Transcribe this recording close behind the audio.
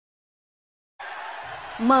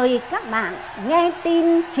Mời các bạn nghe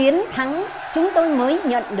tin chiến thắng chúng tôi mới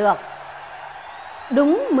nhận được.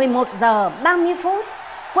 Đúng 11 giờ 30 phút,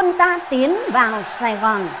 quân ta tiến vào Sài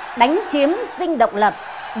Gòn, đánh chiếm dinh Độc Lập.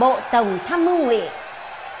 Bộ Tổng Tham mưu Ngụy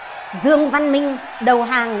Dương Văn Minh đầu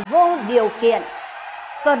hàng vô điều kiện.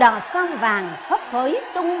 Cờ đỏ sao vàng phấp phới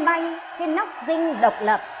tung bay trên nóc dinh Độc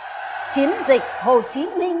Lập. Chiến dịch Hồ Chí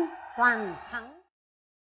Minh toàn thắng.